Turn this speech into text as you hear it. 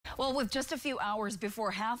Well, with just a few hours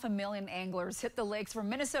before 500,000 anglers hit the lakes for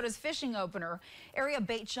Minnesota's fishing opener, area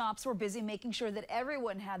bait shops were busy making sure that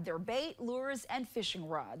everyone had their bait, lures, and fishing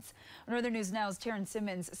rods. Northern News Now's Taryn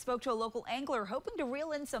Simmons spoke to a local angler hoping to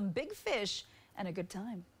reel in some big fish and a good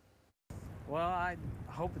time. Well, I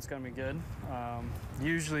hope it's going to be good.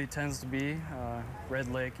 Usually tends to be.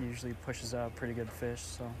 Red Lake usually pushes out pretty good fish.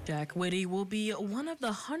 Jack Whitty will be one of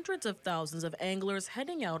the hundreds of thousands of anglers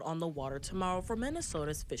heading out on the water tomorrow for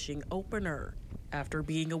Minnesota's fishing opener. After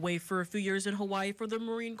being away for a few years in Hawaii for the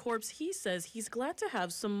Marine Corps, he says he's glad to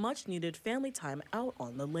have some much-needed family time out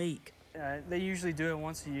on the lake. They usually do it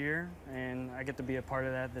once a year, and I get to be a part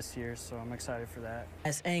of that this year, so I'm excited for that.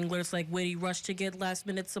 As anglers like Whitty rush to get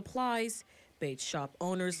last-minute supplies, bait shop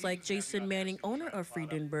owners like Jason Manning, owner of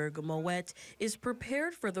Friedenberg Moet, is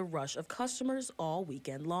prepared for the rush of customers all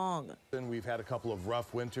weekend long. And we've had a couple of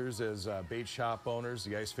rough winters as bait shop owners.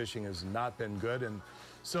 The ice fishing has not been good, and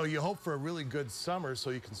so you hope for a really good summer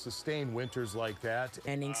so you can sustain winters like that.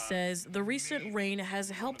 Manning says the recent rain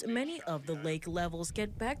has helped many of the lake levels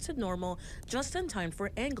get back to normal just in time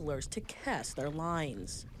for anglers to cast their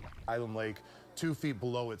lines. Island Lake, 2 feet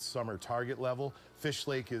below its summer target level. Fish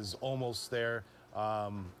Lake is almost there.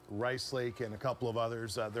 Rice Lake and a couple of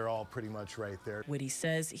others, they're all pretty much right there. Whitty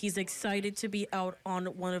says he's excited to be out on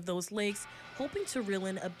one of those lakes, hoping to reel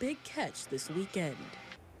in a big catch this weekend.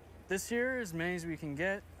 This year, as many as we can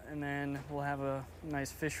get, and then we'll have a nice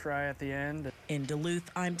fish fry at the end. In Duluth,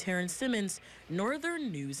 I'm Taryn Simmons, Northern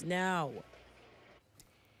News Now.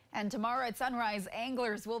 And tomorrow at sunrise,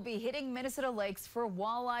 anglers will be hitting Minnesota lakes for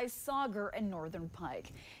walleye, sauger, and northern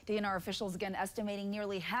pike. DNR officials again estimating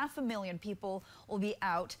nearly 500,000 people will be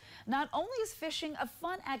out. Not only is fishing a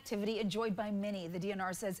fun activity enjoyed by many, the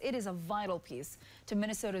DNR says it is a vital piece to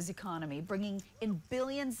Minnesota's economy, bringing in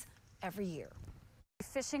billions every year.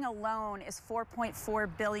 Fishing alone is $4.4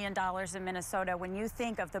 billion in Minnesota when you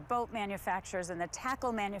think of the boat manufacturers and the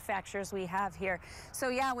tackle manufacturers we have here. So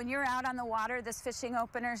yeah, when you're out on the water, this fishing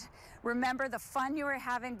opener, remember the fun you are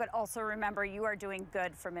having, but also remember you are doing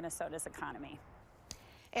good for Minnesota's economy.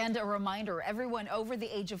 And a reminder, everyone over the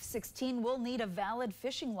age of 16 will need a valid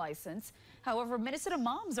fishing license. However, Minnesota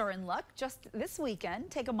moms are in luck. Just this weekend,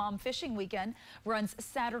 Take a Mom Fishing Weekend runs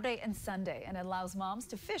Saturday and Sunday and allows moms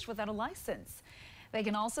to fish without a license. They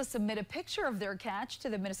can also submit a picture of their catch to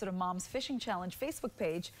the Minnesota Moms Fishing Challenge Facebook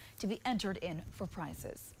page to be entered in for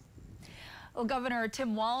prizes. Well, Governor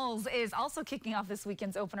Tim Walz is also kicking off this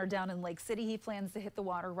weekend's opener down in Lake City. He plans to hit the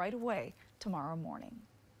water right away tomorrow morning.